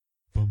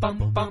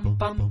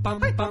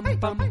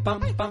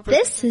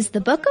This is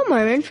the Book of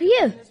Mormon for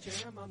you,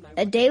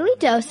 a daily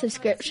dose of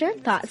scripture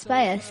and thoughts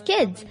by us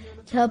kids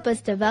to help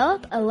us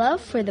develop a love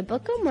for the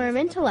Book of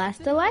Mormon to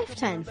last a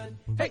lifetime.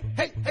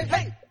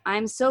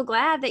 I'm so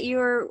glad that you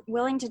were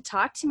willing to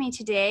talk to me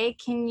today.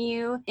 Can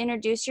you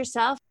introduce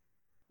yourself?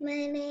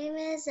 My name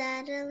is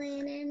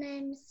Adeline and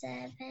I'm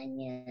 7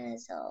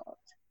 years old.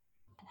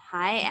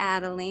 Hi,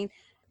 Adeline.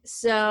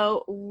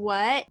 So,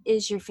 what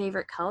is your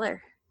favorite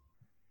color?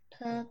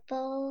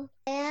 Purple.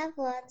 I have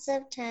lots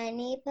of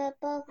tiny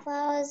purple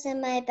flowers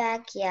in my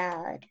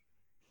backyard.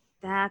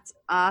 That's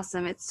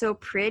awesome. It's so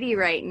pretty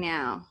right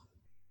now.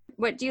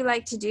 What do you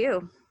like to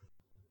do?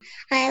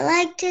 I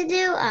like to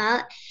do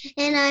art,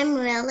 and I'm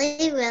really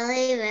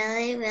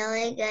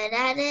good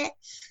at it.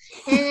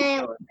 And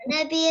I want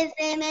to be a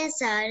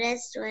famous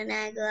artist when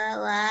I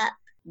grow up.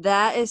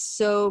 That is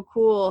so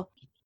cool.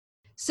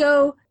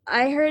 So,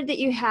 I heard that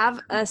you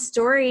have a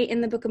story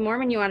in the Book of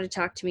Mormon you want to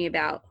talk to me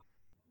about.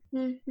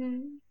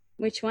 Mm-hmm.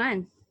 Which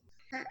one?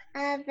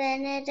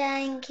 Abinadi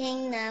and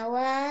King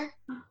Noah.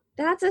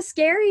 That's a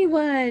scary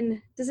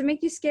one. Does it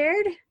make you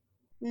scared?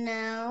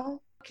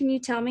 No. Can you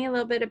tell me a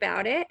little bit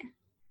about it?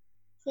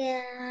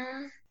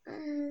 Yeah.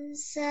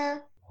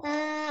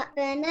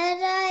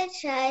 Abinadi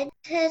tried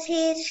to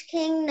teach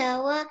King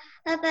Noah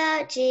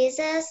about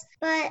Jesus,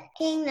 but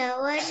King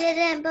Noah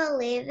didn't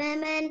believe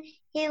him and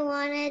he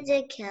wanted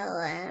to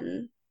kill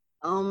him.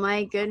 Oh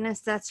my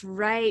goodness, that's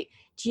right.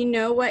 Do you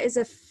know what is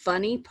a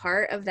funny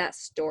part of that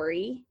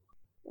story?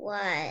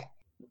 What?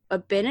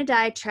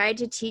 Abinadi tried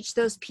to teach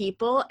those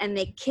people and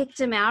they kicked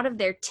him out of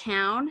their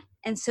town.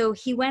 And so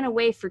he went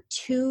away for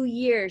 2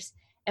 years.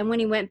 And when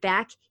he went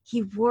back,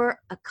 he wore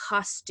a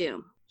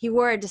costume. He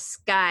wore a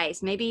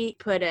disguise. Maybe he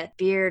put a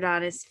beard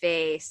on his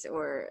face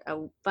or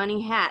a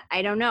funny hat.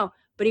 I don't know.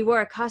 But he wore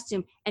a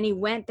costume and he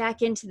went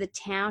back into the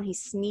town. He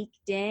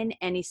sneaked in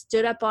and he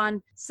stood up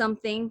on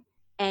something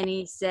and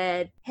he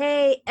said,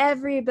 "Hey,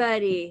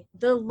 everybody,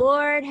 the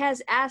Lord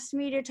has asked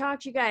me to talk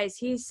to you guys."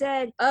 He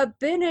said,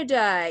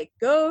 "Abinadi,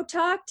 go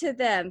talk to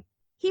them."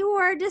 He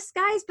wore a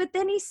disguise, but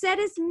then he said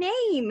his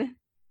name.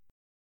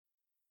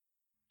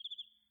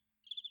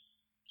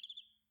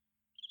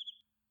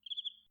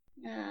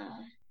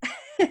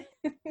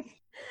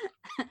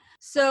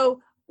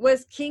 So,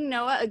 was King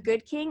Noah a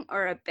good king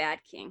or a bad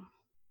king?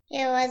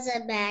 He was a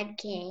bad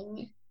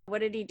king. What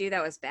did he do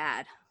that was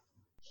bad?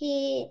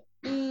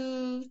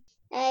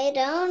 I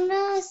don't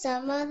know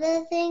some of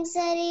the things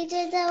that he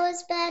did that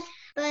was bad,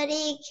 but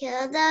he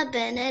killed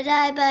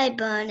Abinadi by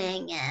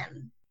burning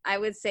him. I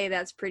would say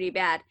that's pretty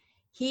bad.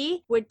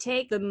 He would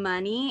take the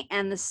money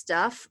and the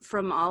stuff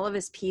from all of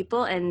his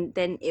people, and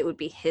then it would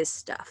be his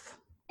stuff.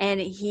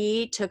 And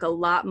he took a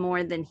lot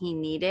more than he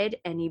needed,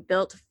 and he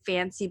built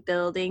fancy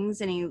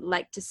buildings, and he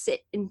liked to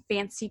sit in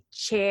fancy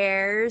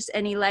chairs,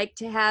 and he liked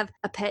to have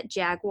a pet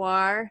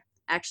jaguar.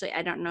 Actually,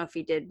 I don't know if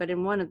he did, but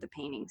in one of the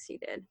paintings he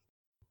did.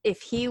 If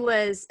he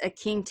was a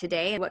king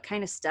today, what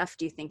kind of stuff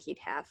do you think he'd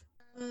have?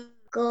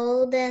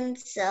 Gold and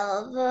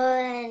silver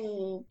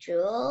and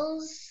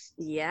jewels.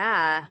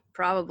 Yeah,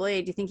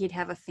 probably. Do you think he'd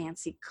have a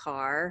fancy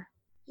car?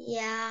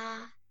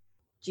 Yeah.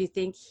 Do you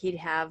think he'd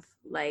have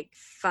like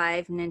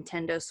 5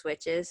 Nintendo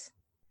Switches?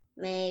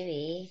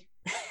 Maybe.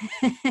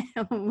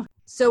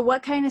 So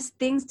what kind of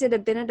things did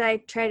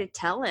Abinadi try to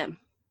tell him?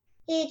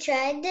 He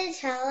tried to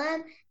tell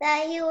him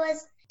that he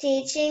was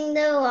teaching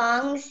the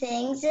wrong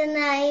things and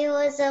that he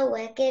was a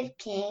wicked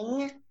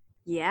king.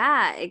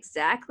 Yeah,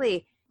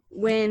 exactly.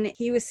 When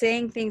he was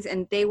saying things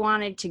and they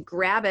wanted to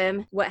grab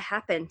him, what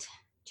happened?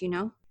 Do you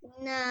know?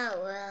 Not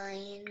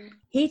really.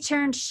 He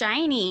turned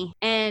shiny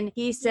and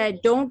he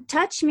said, "Don't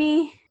touch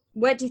me."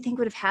 What do you think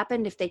would have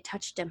happened if they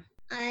touched him?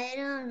 I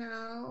don't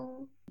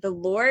know. The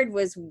Lord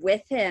was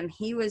with him.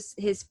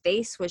 His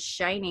face was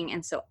shining.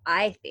 And so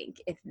I think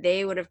if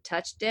they would have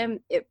touched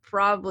him, it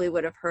probably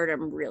would have hurt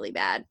him really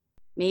bad.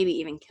 Maybe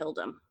even killed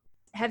him.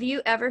 Have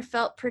you ever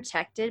felt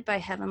protected by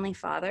Heavenly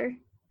Father?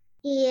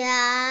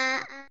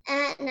 Yeah,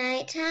 at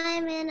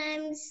nighttime and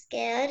I'm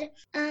scared.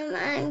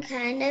 I'm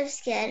kind of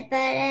scared, but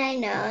I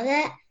know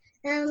that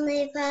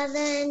Heavenly Father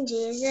and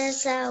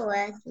Jesus are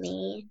with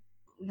me.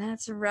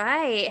 That's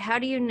right. How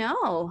do you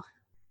know?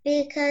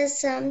 Because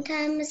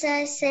sometimes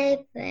I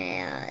say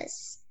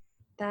prayers.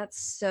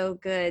 That's so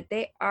good.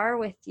 They are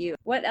with you.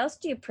 What else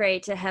do you pray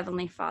to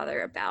Heavenly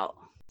Father about?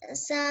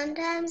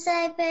 Sometimes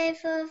I pray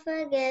for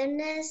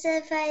forgiveness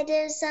if I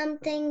do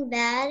something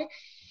bad.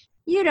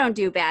 You don't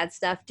do bad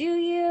stuff, do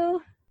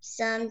you?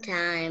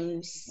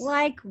 Sometimes.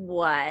 Like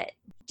what?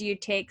 Do you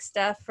take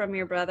stuff from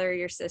your brother or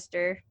your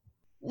sister?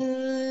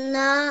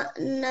 No,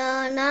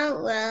 not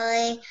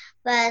really.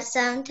 But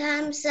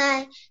sometimes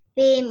I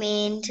be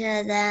mean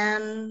to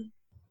them.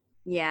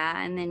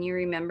 Yeah, and then you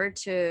remember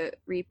to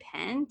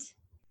repent?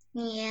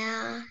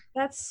 Yeah.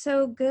 That's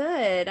so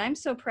good. I'm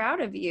so proud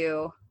of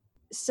you.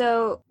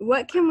 So,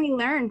 what can we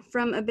learn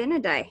from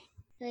Abinadi?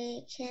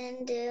 We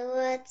can do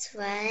what's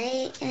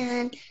right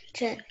and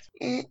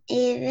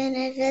even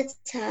if it's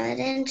hard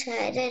and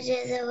try to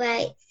do the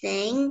right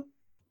thing.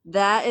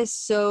 That is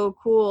so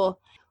cool.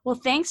 Well,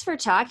 thanks for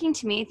talking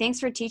to me. Thanks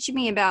for teaching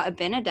me about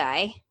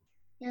Abinadi.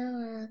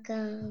 You're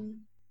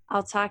welcome.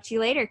 I'll talk to you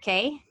later,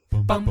 Kay.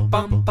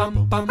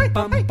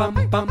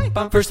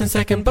 First and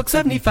second book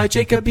 75,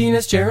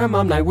 Jacobinus,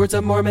 Jeremiah, Words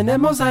of Mormon,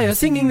 and Mosiah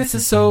singing. This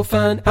is so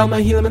fun. Alma,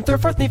 Helaman, and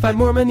Third, Fourth, Nephi,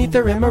 Mormon,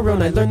 Ether, and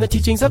Moroni. Learn the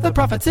teachings of the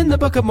prophets in the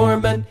Book of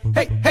Mormon.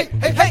 Hey, hey,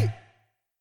 hey, hey!